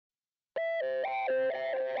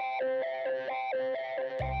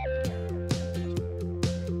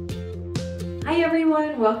Hi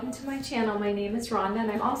everyone, welcome to my channel. My name is Rhonda and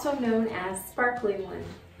I'm also known as Sparkly One.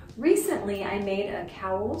 Recently I made a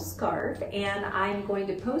cowl scarf and I'm going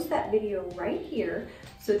to post that video right here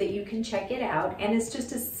so that you can check it out. And it's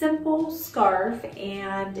just a simple scarf,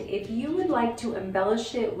 and if you would like to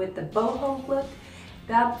embellish it with the boho look,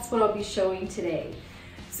 that's what I'll be showing today.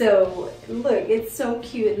 So look, it's so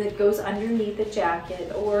cute, and it goes underneath the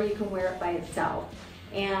jacket, or you can wear it by itself.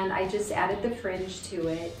 And I just added the fringe to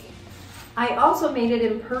it. I also made it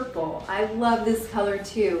in purple. I love this color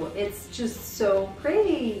too. It's just so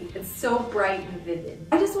pretty. It's so bright and vivid.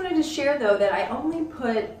 I just wanted to share though that I only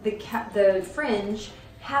put the fringe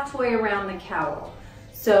halfway around the cowl.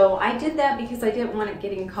 So I did that because I didn't want it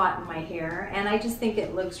getting caught in my hair, and I just think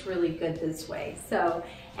it looks really good this way. So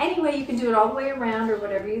anyway, you can do it all the way around or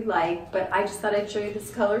whatever you like, but I just thought I'd show you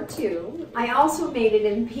this color too. I also made it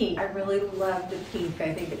in pink. I really love the pink.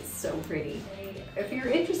 I think it's so pretty. If you're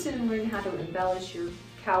interested in learning how to embellish your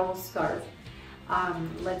cowl scarf,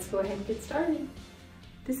 let's go ahead and get started.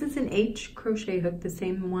 This is an H crochet hook, the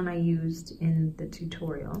same one I used in the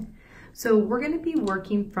tutorial. So we're going to be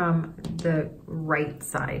working from the right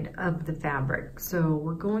side of the fabric. So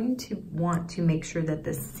we're going to want to make sure that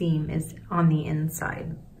the seam is on the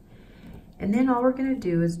inside. And then all we're going to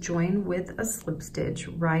do is join with a slip stitch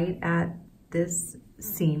right at this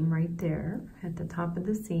seam right there at the top of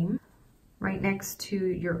the seam, right next to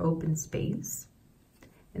your open space.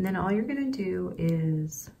 And then all you're going to do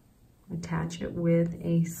is attach it with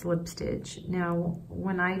a slip stitch. Now,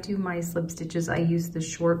 when I do my slip stitches, I use the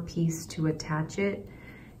short piece to attach it.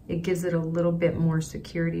 It gives it a little bit more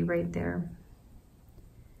security right there.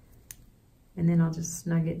 And then I'll just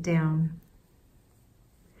snug it down.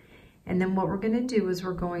 And then what we're going to do is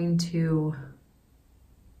we're going to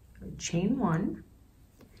chain one,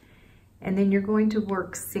 and then you're going to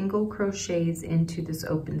work single crochets into this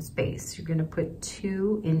open space. You're going to put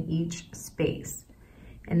 2 in each space.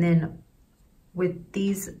 And then with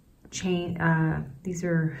these these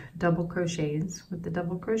are double crochets. With the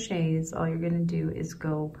double crochets, all you're going to do is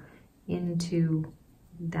go into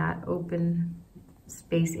that open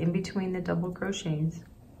space in between the double crochets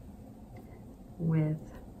with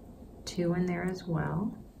 2 in there as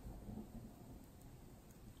well.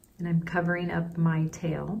 And I'm covering up my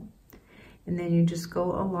tail. And then you just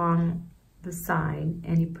go along the side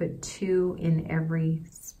and you put 2 in every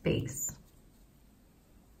space.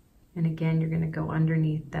 And again, you're going to go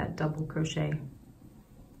underneath that double crochet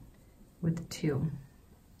with 2.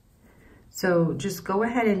 So just go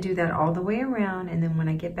ahead and do that all the way around, and then when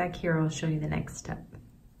I get back here, I'll show you the next step.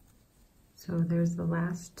 So there's the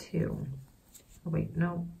last 2. Oh wait,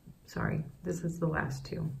 no, sorry, this is the last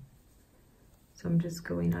 2. So I'm just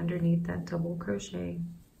going underneath that double crochet.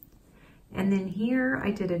 And then here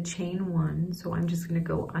I did a chain 1, so I'm just going to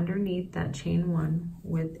go underneath that chain 1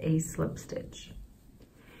 with a slip stitch.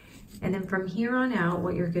 And then from here on out,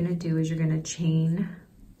 what you're going to do is you're going to chain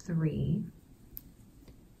 3.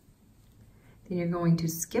 Then you're going to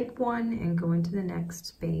skip 1 and go into the next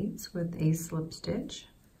space with a slip stitch,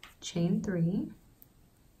 chain 3,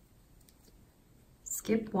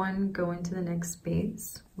 skip 1, go into the next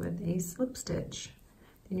space with a slip stitch.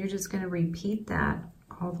 Then you're just going to repeat that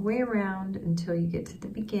all the way around until you get to the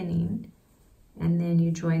beginning, and then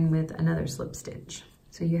you join with another slip stitch.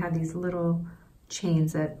 So you have these little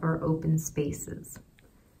chains that are open spaces.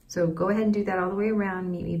 So go ahead and do that all the way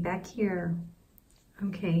around. Meet me back here.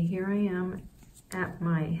 Okay, here I am at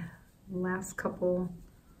my last couple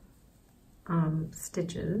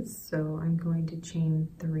stitches. So I'm going to chain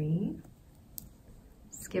 3,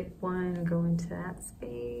 skip 1, go into that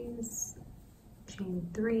space, chain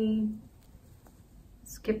 3,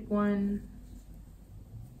 skip 1,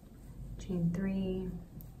 chain 3,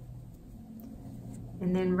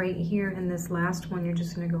 and then right here in this last one, you're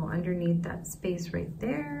just going to go underneath that space right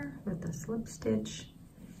there with a slip stitch,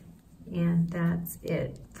 and that's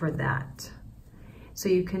it for that. So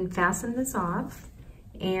you can fasten this off,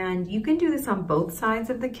 and you can do this on both sides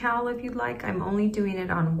of the cowl if you'd like. I'm only doing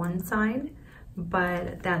it on one side,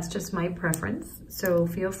 but that's just my preference, so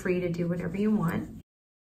feel free to do whatever you want.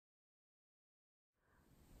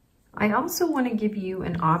 I also want to give you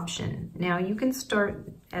an option. Now you can start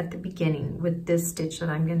at the beginning with this stitch that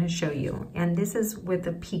I'm going to show you, and this is with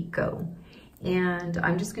a picot, and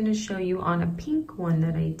I'm just going to show you on a pink one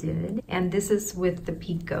that I did, and this is with the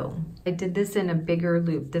picot. I did this in a bigger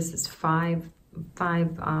loop. This is five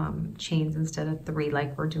chains instead of 3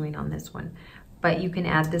 like we're doing on this one, but you can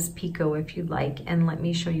add this picot if you'd like, and let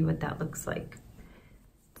me show you what that looks like.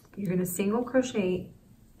 You're going to single crochet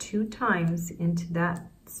 2 times into that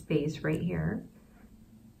space right here.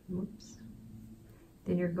 Whoops.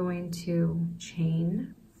 Then you're going to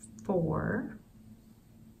chain 4.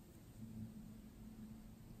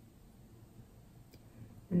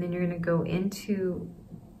 And then you're going to go into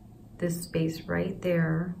this space right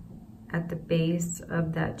there at the base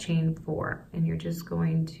of that chain 4. And you're just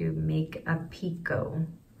going to make a picot.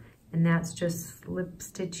 And that's just slip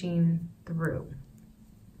stitching through.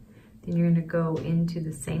 Then you're going to go into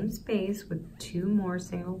the same space with 2 more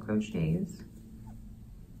single crochets.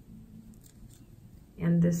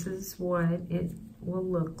 And this is what it will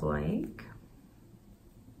look like.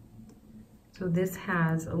 So this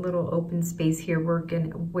has a little open space here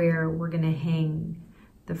where we're gonna hang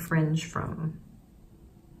the fringe from.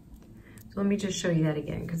 So let me just show you that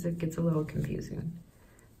again because it gets a little confusing.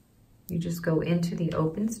 You just go into the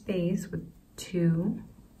open space with 2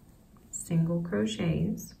 single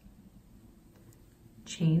crochets,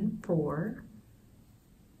 chain 4,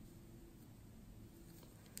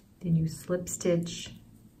 then you slip stitch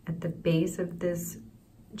at the base of this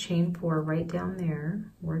chain 4 right down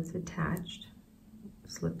there where it's attached,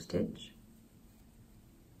 slip stitch,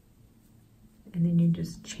 and then you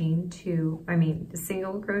just chain 2,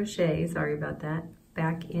 single crochet, sorry about that,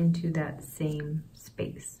 back into that same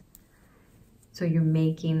space. So you're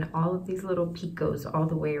making all of these little picots all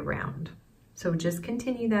the way around. So just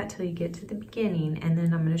continue that till you get to the beginning, and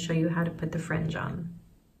then I'm going to show you how to put the fringe on.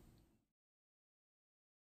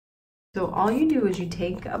 So all you do is you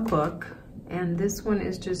take a book, and this one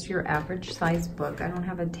is just your average size book. I don't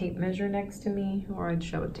have a tape measure next to me, or I'd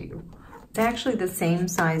show it to you. It's actually the same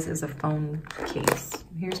size as a phone case.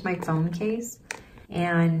 Here's my phone case,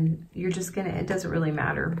 and you're just gonna, it doesn't really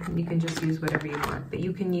matter. You can just use whatever you want, but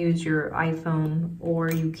you can use your iPhone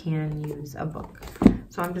or you can use a book.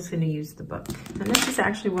 So I'm just gonna use the book. And this is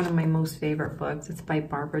actually one of my most favorite books. It's by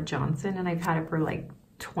Barbara Johnson, and I've had it for like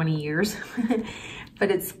 20 years. But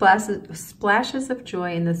it splashes of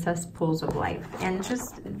joy in the cesspools of life. And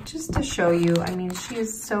just to show you, she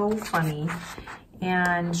is so funny,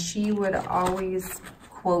 and she would always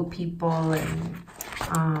quote people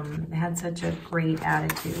and had such a great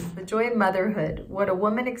attitude. The joy of motherhood, what a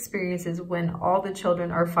woman experiences when all the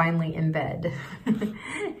children are finally in bed.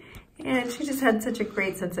 And she just had such a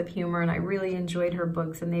great sense of humor, and I really enjoyed her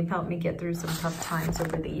books, and they've helped me get through some tough times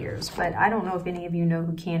over the years. But I don't know if any of you know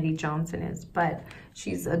who Candy Johnson is, but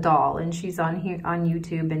she's a doll, and she's on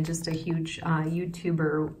YouTube, and just a huge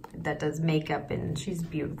YouTuber that does makeup, and she's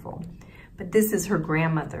beautiful. But this is her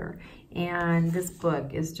grandmother, and this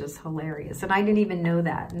book is just hilarious. And I didn't even know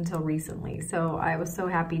that until recently. So I was so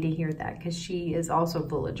happy to hear that, because she is also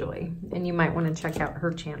full of joy, and you might want to check out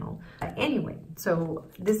her channel. Anyway, so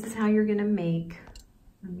this is how you're gonna make,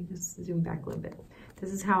 let me just zoom back a little bit.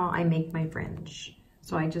 This is how I make my fringe.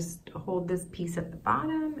 So I just hold this piece at the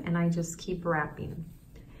bottom, and I just keep wrapping.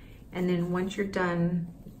 And then once you're done,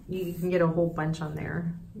 you can get a whole bunch on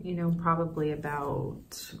there, probably about,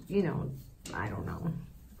 I don't know.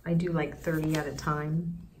 I do like 30 at a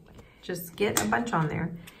time. Just get a bunch on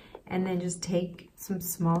there, and then just take some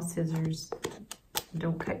small scissors.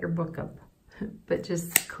 Don't cut your book up, but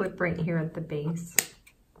just clip right here at the base,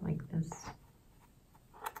 like this.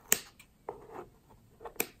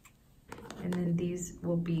 And then these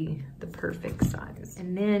will be the perfect size.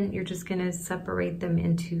 And then you're just gonna separate them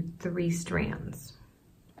into 3 strands.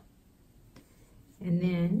 And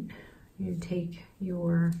then you take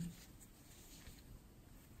your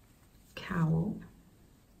cowl.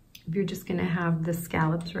 If you're just gonna have the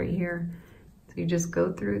scallops right here, so you just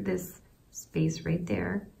go through this space right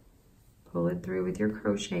there, pull it through with your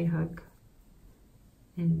crochet hook,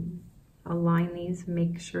 and align these,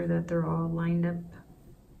 make sure that they're all lined up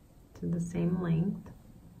to the same length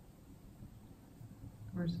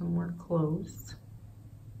or somewhere close.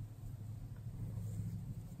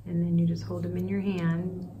 And then you just hold them in your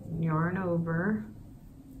hand, yarn over,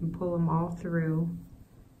 and pull them all through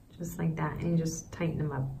just like that, and just tighten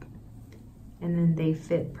them up. And then they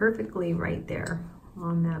fit perfectly right there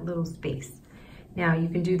on that little space. Now you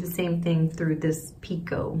can do the same thing through this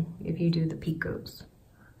picot if you do the picots.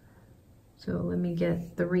 So let me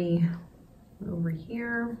get 3 over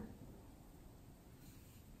here,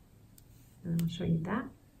 and I'll show you that.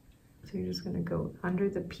 So you're just gonna go under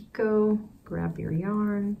the picot, grab your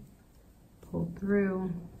yarn, pull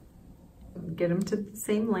through, get them to the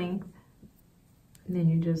same length, and then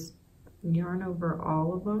you just yarn over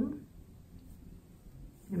all of them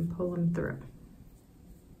and pull them through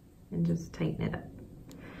and just tighten it up.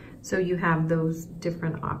 So you have those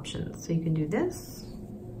different options. So you can do this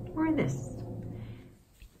or this.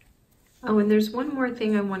 Oh, and there's one more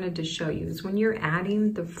thing I wanted to show you is when you're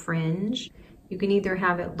adding the fringe, you can either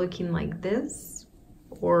have it looking like this,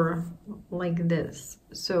 or like this.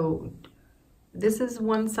 So this is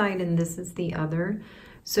one side and this is the other.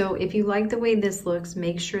 So if you like the way this looks,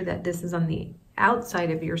 make sure that this is on the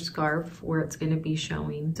outside of your scarf where it's going to be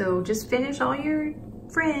showing. So just finish all your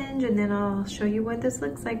fringe and then I'll show you what this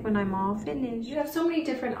looks like when I'm all finished. You have so many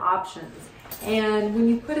different options, and when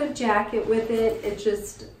you put a jacket with it, it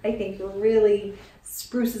just, I think, really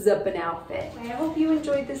spruces up an outfit. I hope you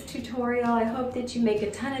enjoyed this tutorial. I hope that you make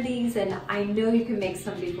a ton of these, and I know you can make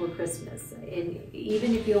some before Christmas. And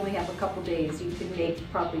even if you only have a couple days, you can make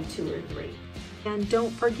probably 2 or 3. And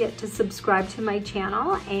don't forget to subscribe to my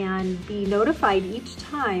channel and be notified each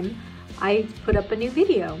time I put up a new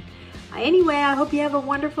video. Anyway, I hope you have a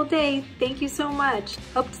wonderful day. Thank you so much.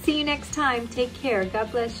 Hope to see you next time. Take care.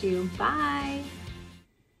 God bless you. Bye.